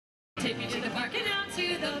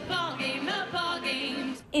the ball game, the ball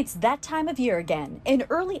game. It's that time of year again. An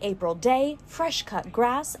early April day, fresh cut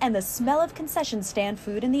grass, and the smell of concession stand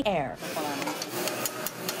food in the air.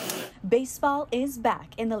 Baseball is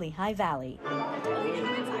back in the Lehigh Valley.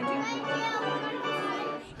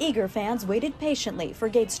 Eager fans waited patiently for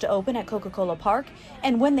gates to open at Coca-Cola Park,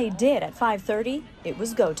 and when they did at 5:30, it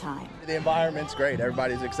was go time. The environment's great.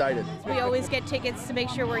 Everybody's excited. We always get tickets to make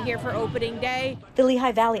sure we're here for opening day. The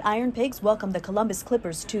Lehigh Valley Iron Pigs welcomed the Columbus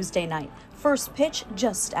Clippers Tuesday night. First pitch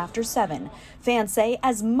just after 7. Fans say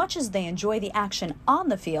as much as they enjoy the action on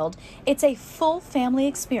the field, it's a full family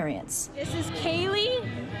experience. This is Kaylee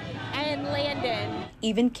and Landon.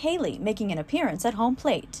 Even Kaylee making an appearance at home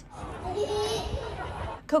plate.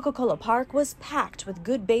 Coca-Cola Park was packed with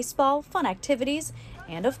good baseball, fun activities,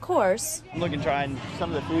 and of course, I'm looking trying some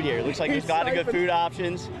of the food here. It looks like there's a lot of good food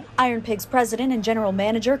options. Iron Pigs president and general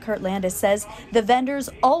manager Kurt Landis says the vendors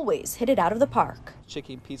always hit it out of the park.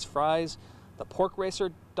 Chicken peas fries, the pork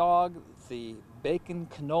racer dog, the bacon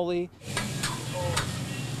cannoli.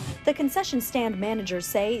 The concession stand managers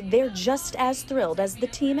say they're just as thrilled as the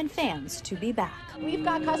team and fans to be back. We've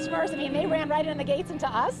got customers, they ran right in the gates into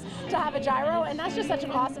us to have a gyro, and that's just such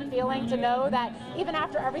an awesome feeling to know that even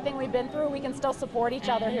after everything we've been through, we can still support each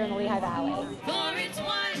other here in the Lehigh Valley.